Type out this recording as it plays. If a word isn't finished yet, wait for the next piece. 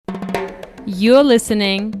You're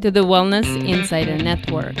listening to the Wellness Insider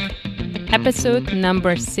Network, episode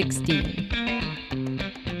number 16.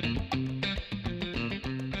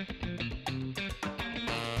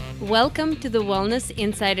 Welcome to the Wellness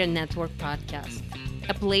Insider Network podcast,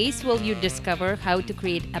 a place where you discover how to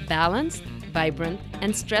create a balanced, vibrant,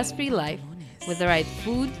 and stress-free life with the right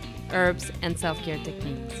food, herbs, and self-care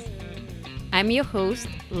techniques. I'm your host,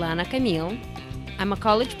 Lana Camille. I'm a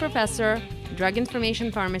college professor, drug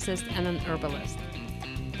information pharmacist, and an herbalist.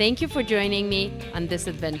 Thank you for joining me on this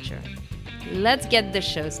adventure. Let's get the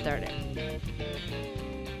show started.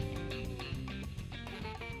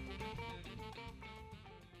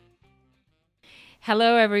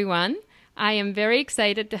 Hello, everyone. I am very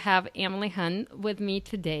excited to have Emily Hun with me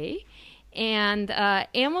today. And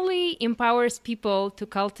Emily empowers people to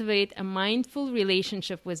cultivate a mindful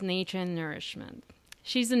relationship with nature and nourishment.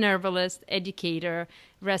 She's an herbalist, educator,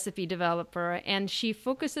 recipe developer, and she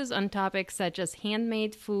focuses on topics such as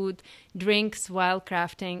handmade food, drinks, wild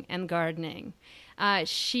crafting, and gardening.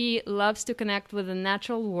 She loves to connect with the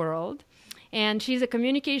natural world, and she's a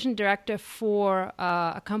communication director for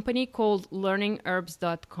a company called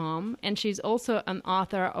learningherbs.com, and she's also an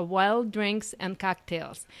author of Wild Drinks and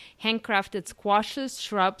Cocktails, handcrafted squashes,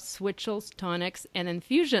 shrubs, switchels, tonics, and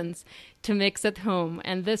infusions to mix at home.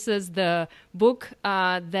 And this is the book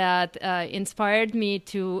that inspired me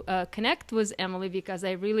to connect with Emily because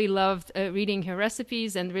I really loved reading her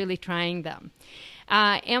recipes and really trying them.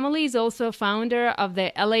 Emily is also founder of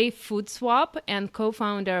the LA Food Swap and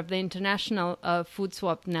co-founder of the International Food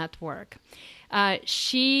Swap Network.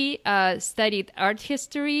 She studied art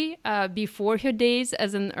history before her days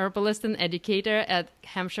as an herbalist and educator at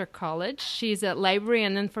Hampshire College. She's a library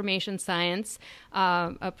and information science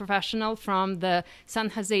a professional from the San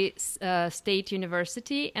Jose State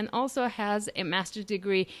University and also has a master's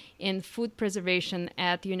degree in food preservation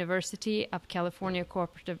at the University of California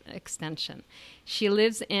Cooperative Extension. She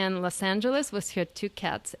lives in Los Angeles with her 2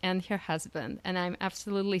 cats and her husband, and I'm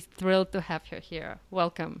absolutely thrilled to have her here.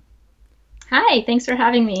 Welcome. Hi, thanks for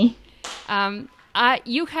having me.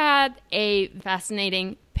 You had a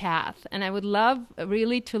fascinating path, and I would love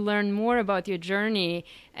really to learn more about your journey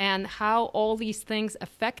and how all these things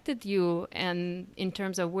affected you and in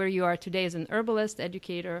terms of where you are today as an herbalist,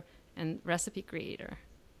 educator, and recipe creator.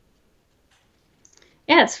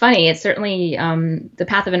 Yeah, it's funny. It's certainly the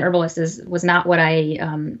path of an herbalist was not what I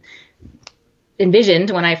envisioned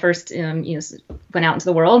when I first went out into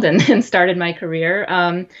the world and started my career.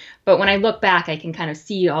 But when I look back, I can kind of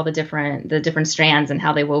see all the different strands and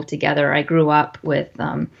how they wove together. I grew up with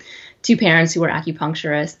 2 parents who were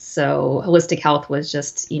acupuncturists, so holistic health was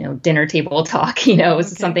just dinner table talk. It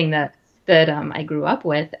was something that I grew up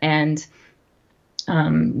with, and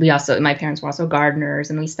my parents were also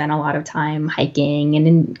gardeners, and we spent a lot of time hiking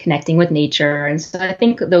and connecting with nature. And so I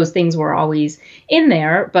think those things were always in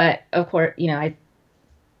there. But of course,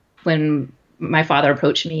 when my father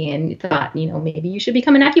approached me and thought, maybe you should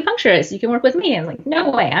become an acupuncturist, you can work with me. I was like,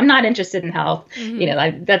 no way, I'm not interested in health.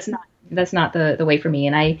 Mm-hmm. That's not the way for me.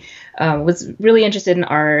 And I was really interested in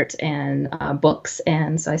art and books.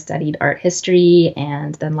 And so I studied art history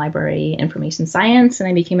and then library information science, and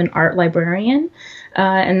I became an art librarian.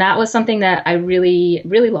 And that was something that I really,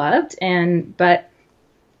 really loved. But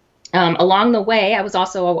along the way, I was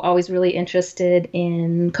also always really interested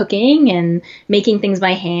in cooking and making things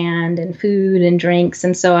by hand and food and drinks.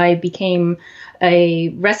 And so I became a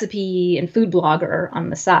recipe and food blogger on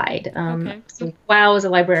the side. So while I was a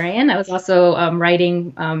librarian, I was also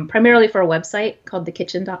writing primarily for a website called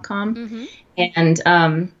thekitchen.com. Mm-hmm.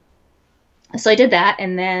 And so I did that.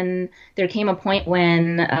 And then there came a point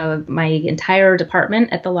when my entire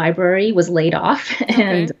department at the library was laid off. Okay.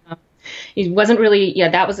 And it wasn't really,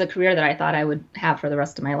 that was a career that I thought I would have for the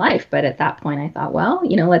rest of my life. But at that point I thought, well,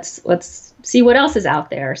 let's see what else is out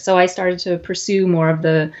there. So I started to pursue more of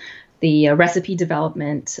the recipe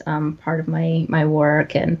development part of my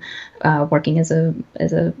work, and working as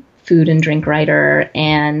a food and drink writer.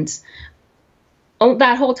 And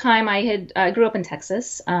that whole time I grew up in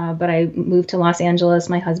Texas, but I moved to Los Angeles.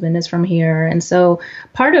 My husband is from here. And so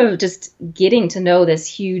part of just getting to know this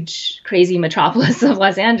huge, crazy metropolis of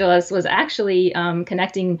Los Angeles was actually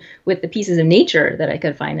connecting with the pieces of nature that I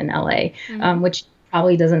could find in LA, mm-hmm. Which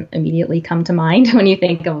probably doesn't immediately come to mind when you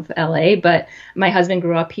think of LA, but my husband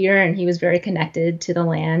grew up here and he was very connected to the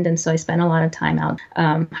land. And so I spent a lot of time out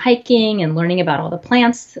hiking and learning about all the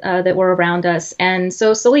plants that were around us. And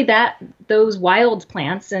so slowly those wild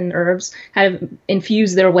plants and herbs kind of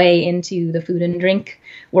infused their way into the food and drink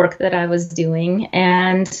work that I was doing.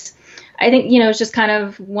 And I think, it's just kind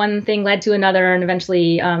of one thing led to another, and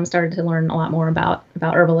eventually started to learn a lot more about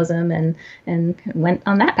herbalism and went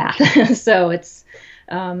on that path. So it's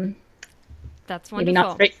that's wonderful. Maybe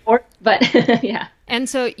not straightforward, but yeah. And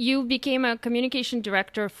so you became a communication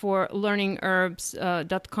director for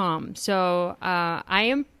learningherbs.com. So I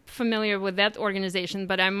am familiar with that organization,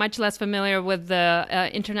 but I'm much less familiar with the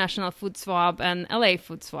International Food Swap and LA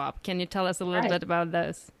Food Swap. Can you tell us a little bit about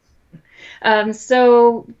those?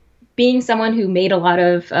 So being someone who made a lot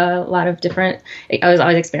of different, I was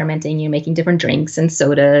always experimenting, making different drinks and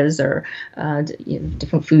sodas or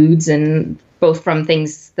different foods, and both from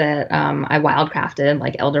things that I wildcrafted,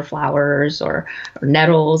 like elderflowers or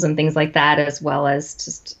nettles and things like that, as well as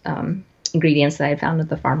just ingredients that I had found at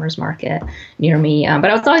the farmer's market near me. But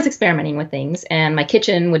I was always experimenting with things, and my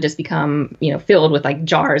kitchen would just become, filled with like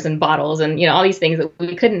jars and bottles and, all these things that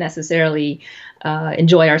we couldn't necessarily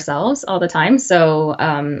enjoy ourselves all the time. So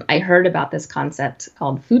I heard about this concept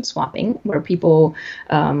called food swapping, where a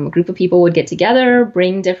group of people would get together,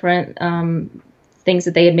 bring different things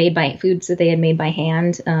that they had made foods that they had made by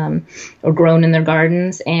hand or grown in their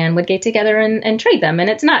gardens, and would get together and trade them. And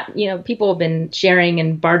it's not, people have been sharing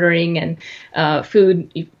and bartering and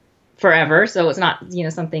food forever. So it's not,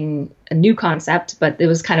 a new concept, but it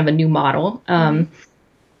was kind of a new model.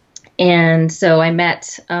 And so I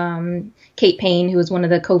met Kate Payne, who was one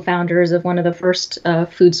of the co-founders of one of the first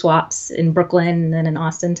food swaps in Brooklyn and then in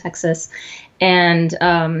Austin, Texas. And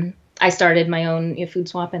I started my own food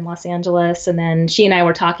swap in Los Angeles, and then she and I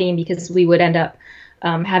were talking because we would end up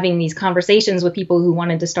having these conversations with people who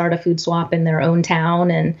wanted to start a food swap in their own town,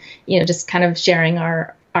 and just kind of sharing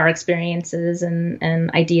our experiences and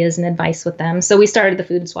ideas and advice with them. So we started the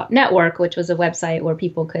Food Swap Network, which was a website where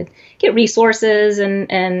people could get resources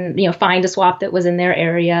and find a swap that was in their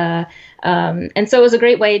area. And so it was a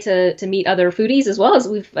great way to meet other foodies, as well as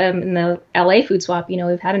we've in the LA Food Swap,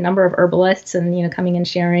 we've had a number of herbalists and coming and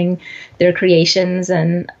sharing their creations,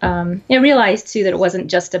 and realized too that it wasn't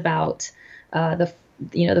just about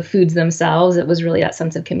the foods themselves. It was really that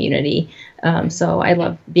sense of community. So I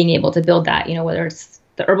love being able to build that, whether it's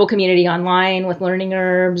the herbal community online with Learning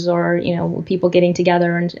Herbs, or people getting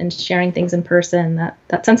together and sharing things in person.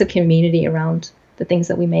 That sense of community around the things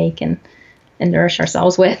that we make and nourish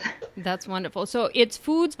ourselves with. That's wonderful. So it's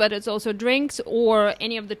foods, but it's also drinks or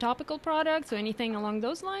any of the topical products or anything along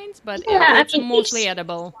those lines. But it's mostly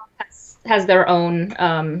edible. Has their own,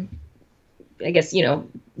 I guess,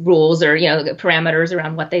 rules or, parameters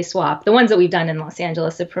around what they swap. The ones that we've done in Los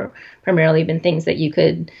Angeles have primarily been things that you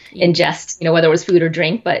could ingest, whether it was food or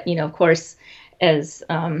drink. But, of course, as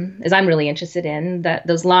I'm really interested in, that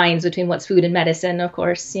those lines between what's food and medicine, of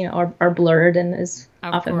course, are blurred and is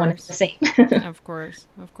often one and the same. Of course.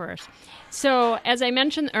 So as I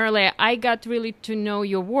mentioned earlier, I got really to know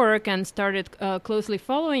your work and started closely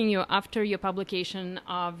following you after your publication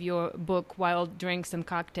of your book, Wild Drinks and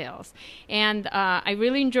Cocktails. And I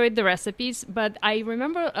really enjoyed the recipes, but I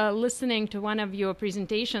remember listening to one of your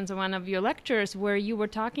presentations or one of your lectures where you were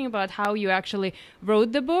talking about how you actually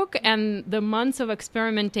wrote the book and the months of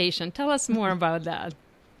experimentation. Tell us more about that.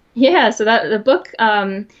 Yeah, so the book,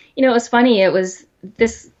 it was funny. It was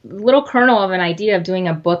this little kernel of an idea of doing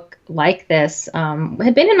a book like this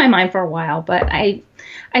had been in my mind for a while, but I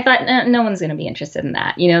thought no one's going to be interested in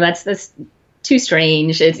that. That's too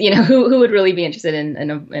strange. It's who would really be interested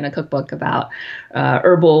in a cookbook about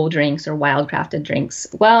herbal drinks or wildcrafted drinks?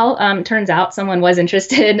 Well, turns out someone was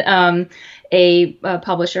interested. A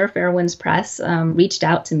publisher, Fairwinds Press, reached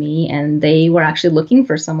out to me, and they were actually looking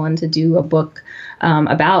for someone to do a book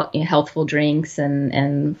about healthful drinks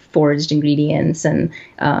and foraged ingredients and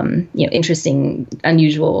interesting,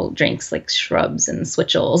 unusual drinks like shrubs and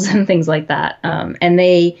switchels and things like that. And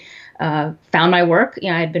they found my work.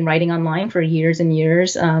 I had been writing online for years and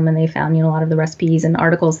years, and they found a lot of the recipes and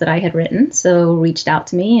articles that I had written. So reached out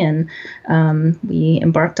to me, and we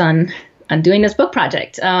embarked on doing this book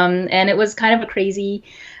project. And it was kind of a crazy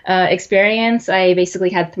experience. I basically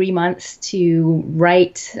had 3 months to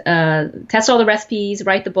write, test all the recipes,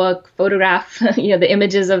 write the book, photograph, the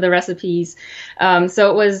images of the recipes.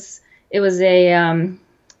 So it was a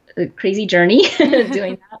crazy journey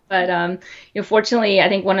doing that. But fortunately, I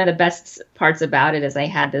think one of the best parts about it is I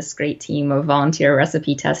had this great team of volunteer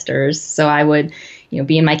recipe testers. So I would,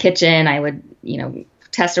 be in my kitchen. I would,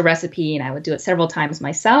 test a recipe, and I would do it several times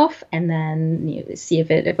myself, and then see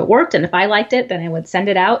if it worked, and if I liked it, then I would send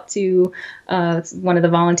it out to one of the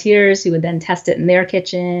volunteers who would then test it in their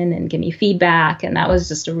kitchen and give me feedback. And that was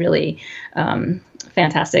just a really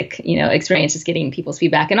fantastic experience, just getting people's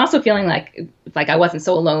feedback and also feeling like I wasn't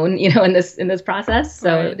so alone in this process.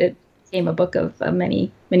 So right. became a book of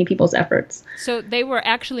many, many people's efforts. So they were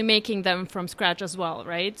actually making them from scratch as well,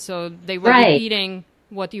 right? So they were Right. repeating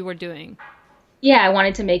what you were doing. Yeah, I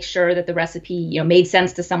wanted to make sure that the recipe, made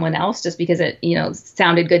sense to someone else just because it,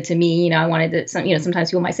 sounded good to me. I wanted to, sometimes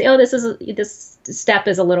people might say, oh, this step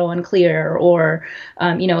is a little unclear, or,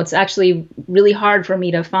 it's actually really hard for me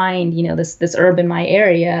to find, this herb in my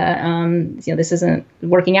area. This isn't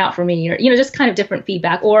working out for me, or, just kind of different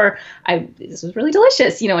feedback. Or this was really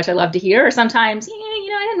delicious, which I love to hear. Or sometimes,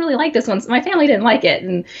 I didn't really like this one. So my family didn't like it.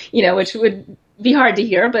 And, which would be hard to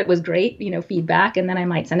hear, but was great, feedback. And then I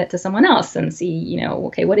might send it to someone else and see,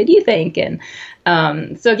 okay, what did you think?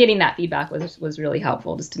 And so getting that feedback was really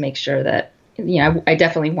helpful, just to make sure that, I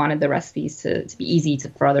definitely wanted the recipes to be easy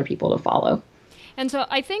for other people to follow. And so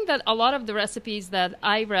I think that a lot of the recipes that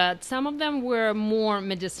I read, some of them were more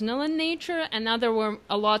medicinal in nature, and other were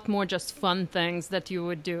a lot more just fun things that you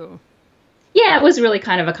would do. Yeah, it was really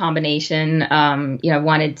kind of a combination.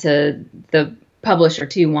 The publisher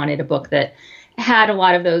too wanted a book that had a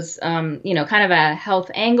lot of those, kind of a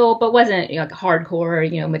health angle, but wasn't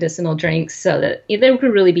hardcore, medicinal drinks, so that there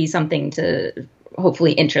could really be something to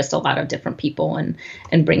hopefully interest a lot of different people and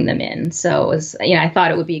bring them in. So it was, I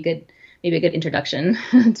thought it would be maybe a good introduction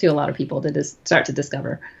to a lot of people to start to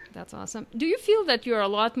discover. That's awesome. Do you feel that you're a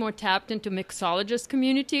lot more tapped into mixologist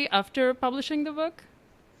community after publishing the book?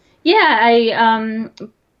 Yeah,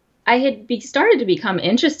 I had started to become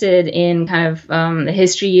interested in kind of the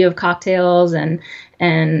history of cocktails and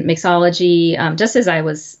mixology, just as I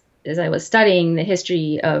was studying the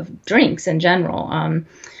history of drinks in general,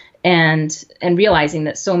 and realizing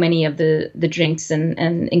that so many of the drinks and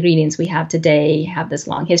ingredients we have today have this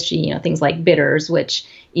long history. Things like bitters, which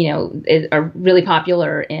are really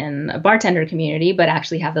popular in a bartender community, but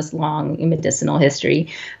actually have this long medicinal history.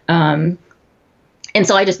 And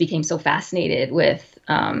so I just became so fascinated with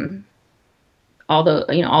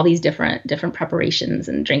all these different preparations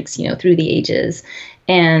and drinks, through the ages.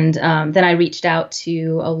 And then I reached out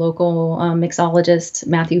to a local mixologist,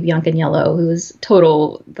 Matthew Biancaniello, who is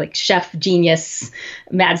total chef genius,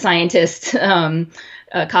 mad scientist, a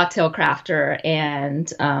cocktail crafter, and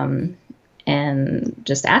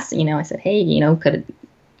just asked, I said, hey,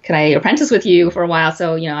 could I apprentice with you for a while?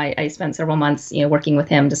 So, I spent several months, working with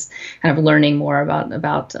him, just kind of learning more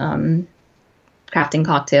about crafting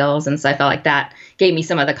cocktails. And so I felt like that gave me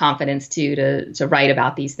some of the confidence to write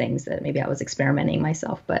about these things that maybe I was experimenting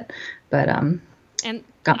myself, but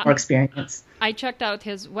got more experience. I checked out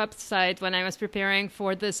his website when I was preparing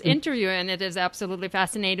for this interview, and it is absolutely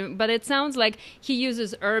fascinating. But it sounds like he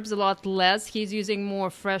uses herbs a lot less. He's using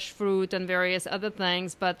more fresh fruit and various other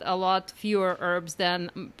things, but a lot fewer herbs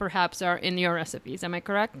than perhaps are in your recipes. Am I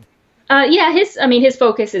correct? Yeah, his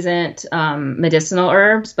focus isn't medicinal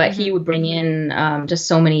herbs, but he would bring in just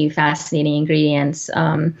so many fascinating ingredients.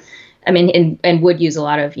 And would use a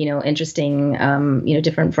lot of, interesting,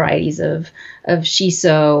 different varieties of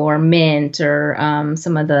shiso or mint, or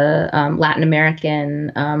some of the Latin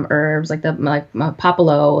American herbs like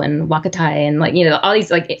papalo and huacatai, and all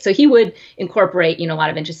these, so he would incorporate, a lot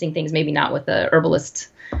of interesting things, maybe not with the herbalist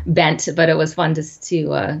bent, but it was fun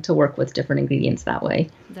to work with different ingredients that way.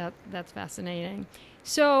 That's fascinating.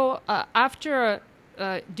 So after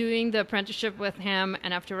doing the apprenticeship with him,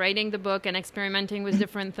 and after writing the book and experimenting with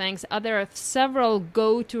different things, are there several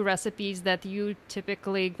go-to recipes that you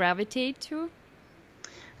typically gravitate to?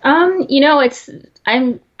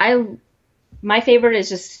 My favorite is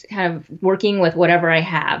just kind of working with whatever I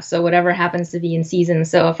have. So whatever happens to be in season.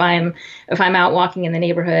 So if I'm out walking in the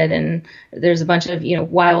neighborhood and there's a bunch of,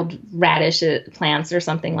 wild radish plants or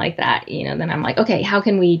something like that, then I'm like, okay, how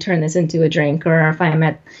can we turn this into a drink? Or if I'm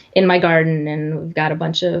in my garden and we've got a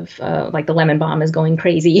bunch of, the lemon balm is going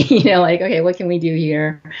crazy, okay, what can we do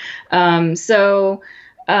here? So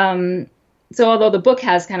although the book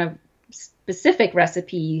has kind of specific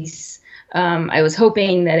recipes, I was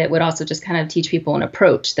hoping that it would also just kind of teach people an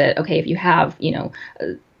approach that, okay, if you have,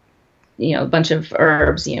 a bunch of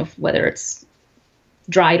herbs, whether it's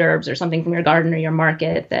dried herbs or something from your garden or your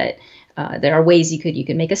market, that there are ways you could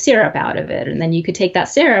make a syrup out of it. And then you could take that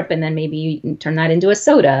syrup and then maybe you turn that into a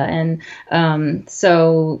soda. And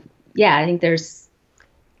so, yeah, I think I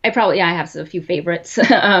have a few favorites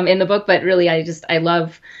in the book, but really I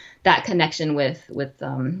love that connection with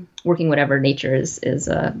working whatever nature is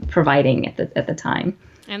providing at the time.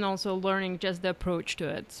 And also learning just the approach to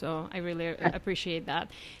it. So I really appreciate that.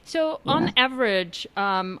 So Yeah. on average,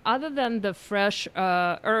 other than the fresh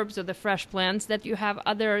herbs or the fresh plants that you have,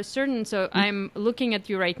 are there certain, so I'm looking at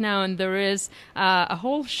you right now and there is a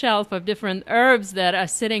whole shelf of different herbs that are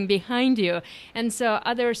sitting behind you. And so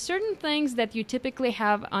are there certain things that you typically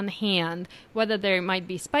have on hand, whether there might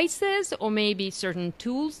be spices or maybe certain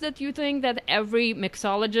tools that you think that every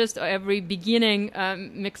mixologist or every beginning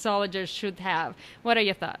mixologist should have? What are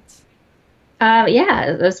your thoughts?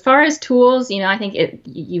 Yeah, as far as tools, I think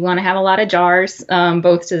you want to have a lot of jars,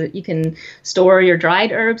 both so that you can store your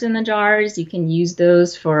dried herbs in the jars. You can use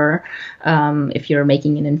those for if you're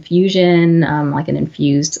making an infusion, like an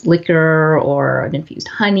infused liquor or an infused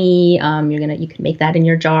honey. You can make that in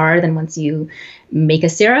your jar. Then once you make a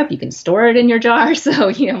syrup, you can store it in your jar.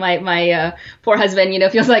 So my poor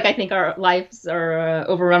husband, feels like I think our lives are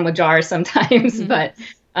overrun with jars sometimes, but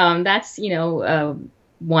that's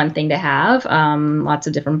one thing to have, lots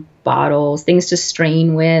of different bottles, things to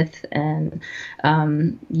strain with. And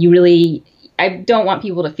I don't want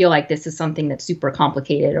people to feel like this is something that's super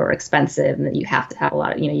complicated or expensive and that you have to have a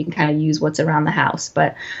lot of, you can kind of use what's around the house.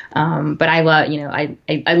 But I love,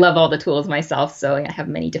 I love all the tools myself. So I have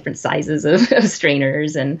many different sizes of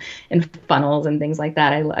strainers and funnels and things like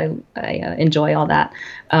that. I enjoy all that.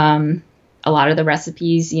 A lot of the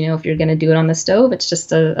recipes, if you're going to do it on the stove, it's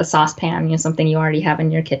just a saucepan, something you already have in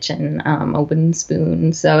your kitchen, open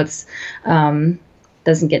spoon. So it's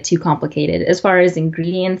doesn't get too complicated. As far as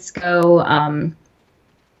ingredients go, I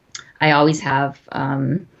always have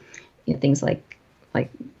things like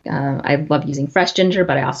I love using fresh ginger,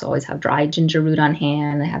 but I also always have dried ginger root on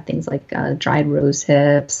hand. I have things like dried rose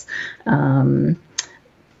hips. A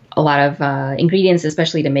lot of ingredients,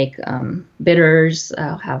 especially to make bitters.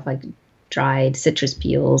 I'll have like dried citrus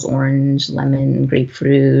peels, orange, lemon,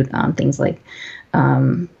 grapefruit, things like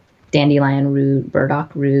dandelion root,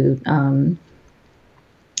 burdock root,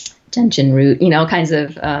 gentian root, kinds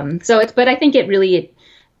of. But I think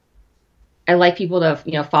I like people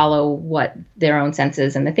to, follow what their own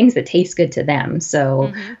senses and the things that taste good to them.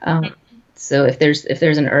 So, so if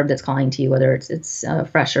there's an herb that's calling to you, whether it's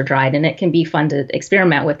fresh or dried, and it can be fun to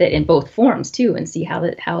experiment with it in both forms too, and see how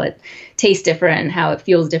it tastes different and how it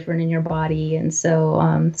feels different in your body. And so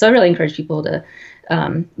I really encourage people to,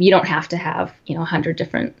 you don't have to have 100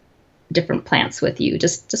 different plants with you.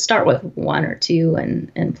 Just to start with one or two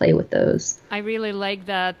and play with those. I really like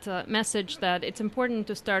that message that it's important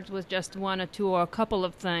to start with just one or two or a couple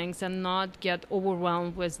of things and not get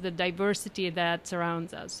overwhelmed with the diversity that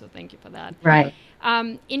surrounds us. So thank you for that. Right.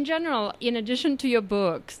 In general, in addition to your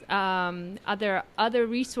books, are there other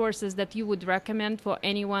resources that you would recommend for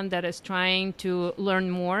anyone that is trying to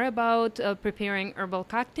learn more about preparing herbal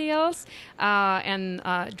cocktails and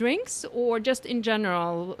drinks, or just in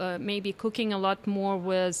general, maybe cooking a lot more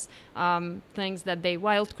with things that they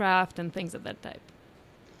wildcraft and things of that type?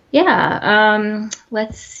 Yeah.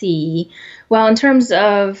 Let's see. Well, in terms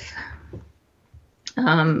of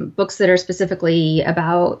books that are specifically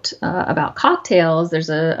about cocktails, there's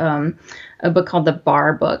a book called The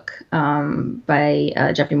Bar Book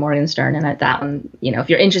by Jeffrey Morgenstern, and that one, if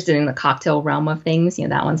you're interested in the cocktail realm of things,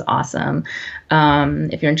 that one's awesome.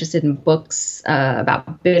 If you're interested in books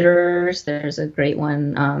about bitters, there's a great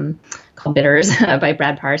one called Bitters by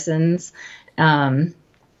Brad Parsons. And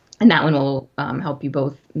that one will help you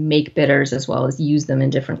both make bitters as well as use them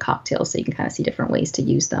in different cocktails, so you can kind of see different ways to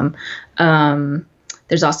use them.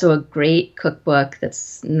 There's also a great cookbook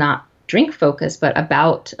that's not drink focused, but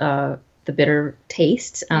about the bitter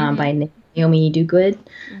taste by Naomi Dogood,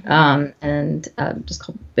 and just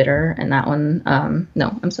called Bitter. And that one,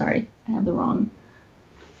 no, I'm sorry, I have the wrong.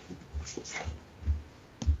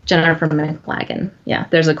 Jennifer McLagan. Yeah,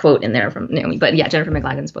 there's a quote in there from Naomi, but yeah, Jennifer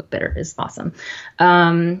McLagan's book Bitter is awesome.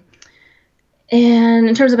 And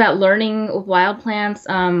in terms about learning wild plants,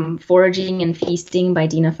 Foraging and Feasting by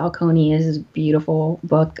Dina Falcone is a beautiful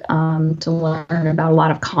book to learn about a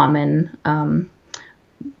lot of common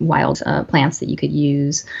wild plants that you could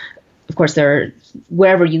use. Of course,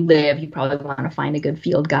 wherever you live, you probably want to find a good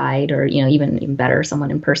field guide, or even better,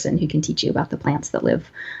 someone in person who can teach you about the plants that live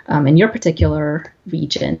in your particular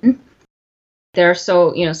region. There are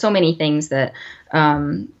so many things that,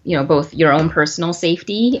 both your own personal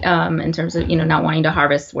safety in terms of, not wanting to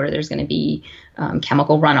harvest where there's going to be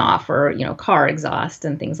chemical runoff or, car exhaust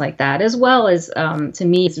and things like that, as well as, to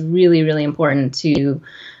me, it's really, really important to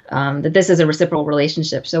that this is a reciprocal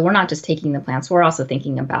relationship. So we're not just taking the plants, we're also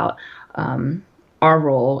thinking about our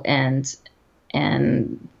role and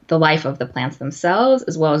the life of the plants themselves,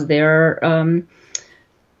 as well as their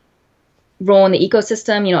role in the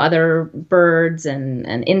ecosystem, other birds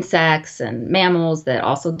and insects and mammals that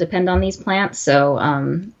also depend on these plants. So,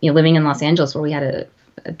 living in Los Angeles where we had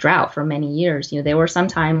a drought for many years, there were some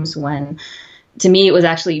times when, to me, it was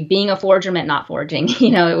actually being a forager meant not foraging.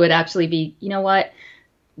 It would actually be, what?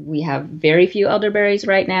 We have very few elderberries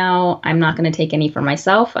right now. I'm not going to take any for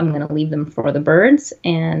myself. I'm going to leave them for the birds,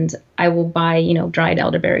 and I will buy, dried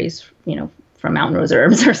elderberries, from Mountain Rose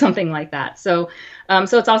Herbs or something like that. So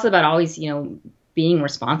it's also about always, being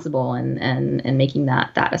responsible and making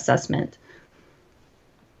that assessment.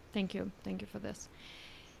 Thank you for this.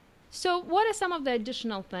 So what are some of the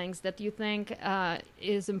additional things that you think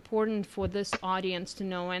is important for this audience to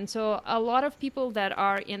know? And so a lot of people that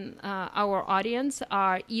are in our audience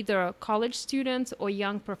are either college students or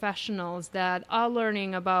young professionals that are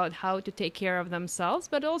learning about how to take care of themselves.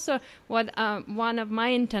 But also what one of my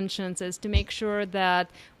intentions is to make sure that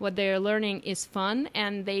what they're learning is fun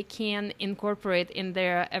and they can incorporate in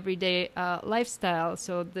their everyday lifestyle.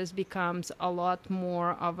 So this becomes a lot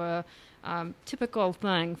more of a typical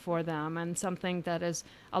thing for them and something that is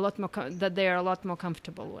a lot more that they are a lot more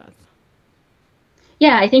comfortable with.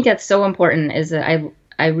 Yeah, I think that's so important. Is that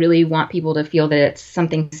I really want people to feel that it's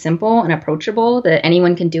something simple and approachable, that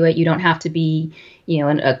anyone can do it. You don't have to be,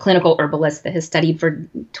 a clinical herbalist that has studied for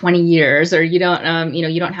 20 years, or you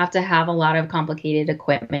don't have to have a lot of complicated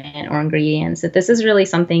equipment or ingredients. That this is really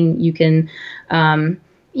something you can,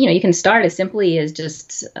 you can start as simply as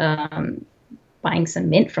just buying some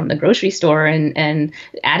mint from the grocery store and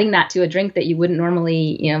adding that to a drink that you wouldn't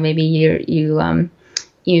normally, maybe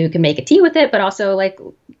you can make a tea with it, but also like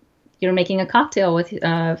you're making a cocktail with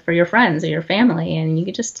for your friends or your family, and you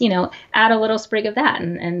could just add a little sprig of that,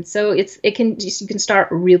 and so you can start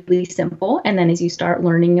really simple, and then as you start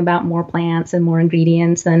learning about more plants and more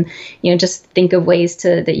ingredients, then just think of ways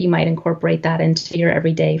that you might incorporate that into your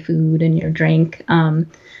everyday food and your drink. I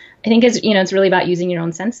think it's really about using your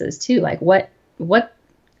own senses too, like what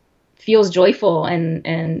feels joyful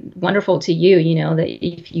and wonderful to you, that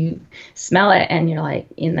if you smell it and you're like,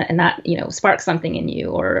 and that, sparks something in you,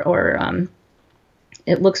 or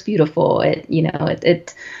it looks beautiful.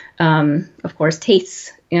 It of course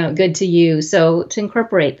tastes, good to you. So to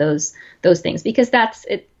incorporate those things, because that's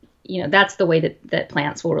it, that's the way that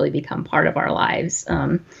plants will really become part of our lives.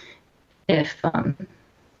 If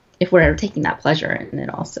we're taking that pleasure in it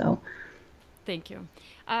also. Thank you.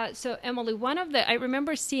 So Emily, I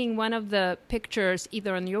remember seeing one of the pictures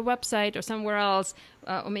either on your website or somewhere else,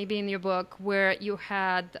 or maybe in your book, where you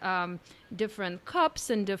had different cups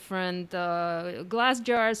and different glass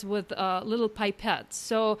jars with little pipettes.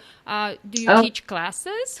 So do you teach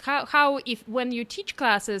classes? When you teach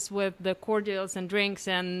classes with the cordials and drinks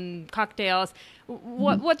and cocktails,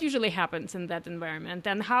 what usually happens in that environment?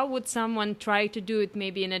 And how would someone try to do it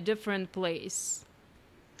maybe in a different place?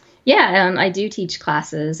 Yeah, I do teach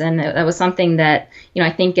classes, and that was something that,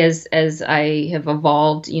 I think as I have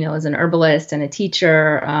evolved, as an herbalist and a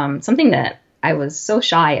teacher, something that I was so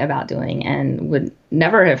shy about doing and would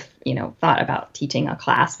never have, thought about teaching a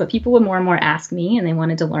class, but people would more and more ask me and they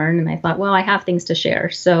wanted to learn, and I thought, well, I have things to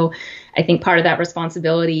share. So I think part of that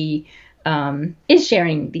responsibility is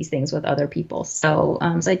sharing these things with other people. So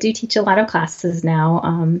I do teach a lot of classes now.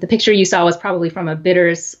 The picture you saw was probably from a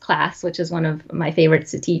bitters class, which is one of my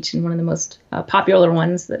favorites to teach and one of the most popular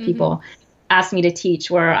ones that people ask me to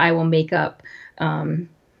teach, where I will make up,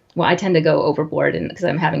 I tend to go overboard because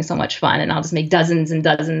I'm having so much fun, and I'll just make dozens and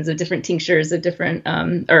dozens of different tinctures of different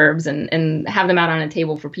herbs and have them out on a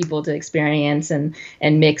table for people to experience and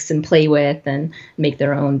mix and play with and make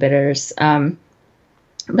their own bitters.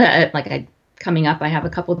 But coming up, I have a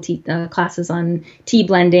couple classes on tea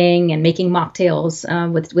blending and making mocktails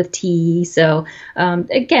with tea. So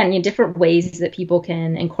again, different ways that people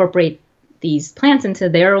can incorporate these plants into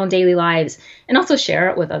their own daily lives and also share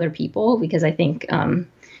it with other people, because I think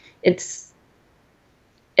it's,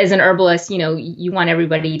 as an herbalist, you want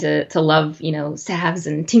everybody to love, salves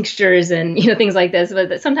and tinctures and, things like this.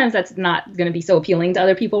 But sometimes that's not going to be so appealing to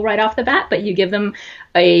other people right off the bat. But you give them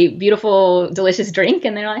a beautiful, delicious drink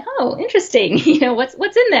and they're like, oh, interesting.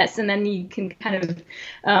 What's in this? And then you can kind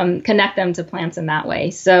of connect them to plants in that way.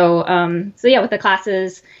 So yeah, with the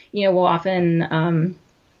classes, we'll often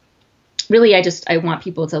really, I want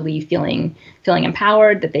people to leave feeling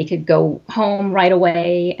empowered, that they could go home right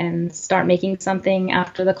away and start making something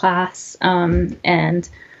after the class. I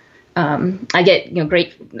get,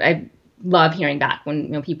 I love hearing back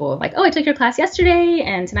when people are like, oh, I took your class yesterday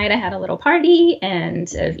and tonight I had a little party and,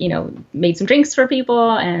 made some drinks for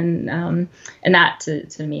people. And that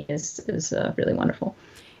to me is really wonderful.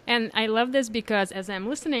 And I love this because as I'm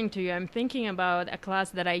listening to you, I'm thinking about a class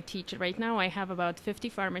that I teach right now. I have about 50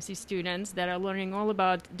 pharmacy students that are learning all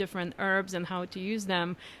about different herbs and how to use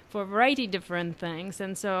them for a variety of different things.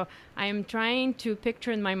 And so I'm trying to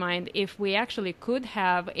picture in my mind if we actually could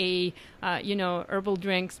have a, herbal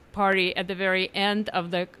drinks party at the very end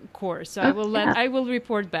of the course. So I will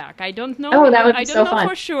report back. I don't know. Oh, that would be I don't so know fun.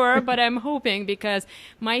 for sure, but I'm hoping because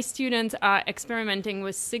my students are experimenting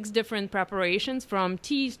with 6 different preparations from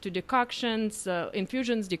teas to decoctions,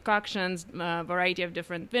 infusions, decoctions, variety of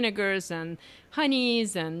different vinegars and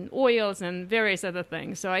honeys and oils and various other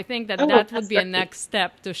things. So I think that would be a next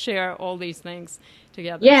step to share all these things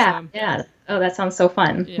together. Yeah, yeah. Oh, that sounds so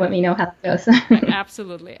fun. Yeah. Let me know how it goes.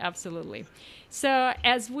 Absolutely, absolutely. So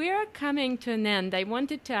as we're coming to an end, I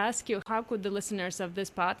wanted to ask you, how could the listeners of this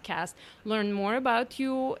podcast learn more about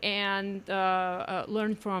you and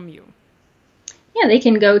learn from you? Yeah, they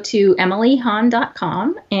can go to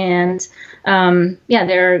emilyhahn.com and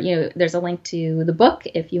there's a link to the book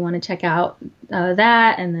if you want to check out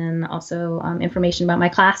that, and then also information about my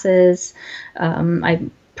classes. I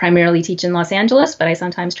primarily teach in Los Angeles, but I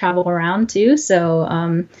sometimes travel around too.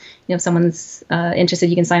 So if someone's interested,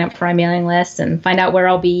 you can sign up for my mailing list and find out where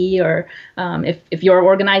I'll be, or if you're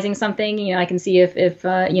organizing something, I can see if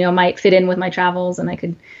might fit in with my travels, and I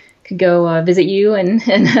could go visit you and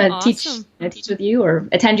awesome. teach with you or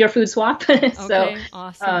attend your food swap. Okay,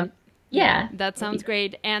 awesome. Yeah, that sounds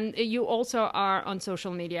great. And you also are on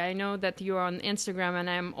social media. I know that you're on Instagram, and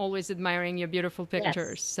I'm always admiring your beautiful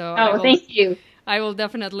pictures. Yes. So thank you. I will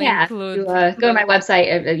definitely include. Go to my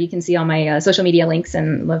website. You can see all my social media links,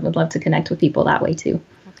 and would love to connect with people that way too.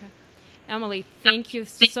 Okay, Emily, thank you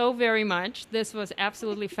so very much. This was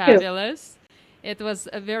absolutely fabulous. It was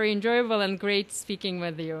very enjoyable and great speaking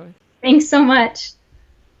with you. Thanks so much.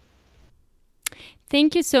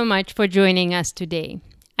 Thank you so much for joining us today.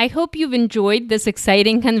 I hope you've enjoyed this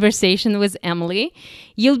exciting conversation with Emily.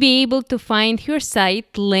 You'll be able to find her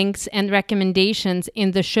site, links, and recommendations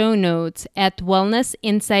in the show notes at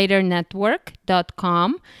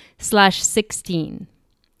wellnessinsidernetwork.com/16.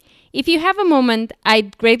 If you have a moment,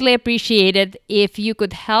 I'd greatly appreciate it if you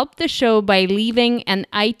could help the show by leaving an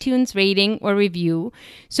iTunes rating or review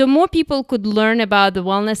so more people could learn about the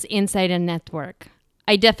Wellness Insider Network.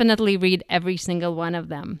 I definitely read every single one of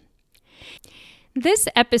them. This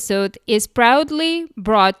episode is proudly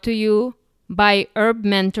brought to you by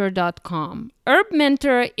herbmentor.com.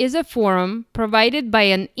 HerbMentor is a forum provided by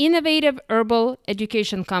an innovative herbal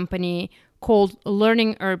education company called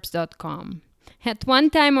learningherbs.com. At one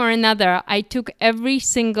time or another, I took every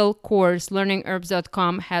single course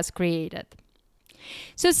learningherbs.com has created.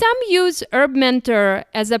 So some use HerbMentor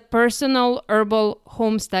as a personal herbal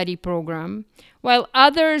home study program, while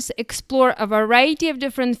others explore a variety of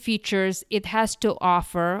different features it has to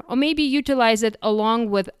offer, or maybe utilize it along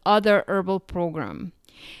with other herbal programs.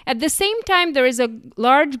 At the same time, there is a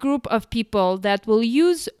large group of people that will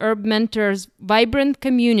use HerbMentor's vibrant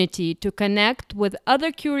community to connect with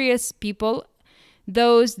other curious people,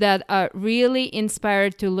 those that are really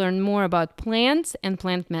inspired to learn more about plants and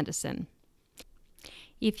plant medicine.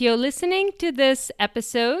 If you're listening to this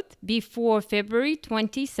episode before February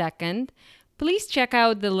 22nd, please check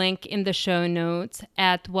out the link in the show notes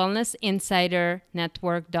at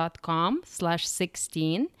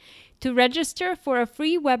wellnessinsidernetwork.com/16 to register for a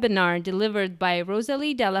free webinar delivered by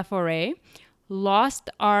Rosalie Delaforêt,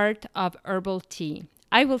 Lost Art of Herbal Tea.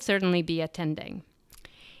 I will certainly be attending.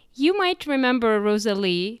 You might remember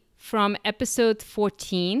Rosalie from episode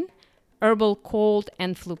 14, Herbal Cold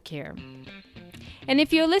and Flu Care. And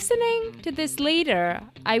if you're listening to this later,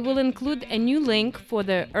 I will include a new link for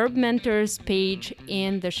the Herb Mentors page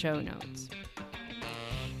in the show notes.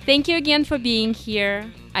 Thank you again for being here.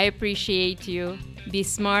 I appreciate you. Be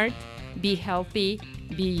smart, be healthy,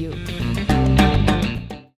 be you.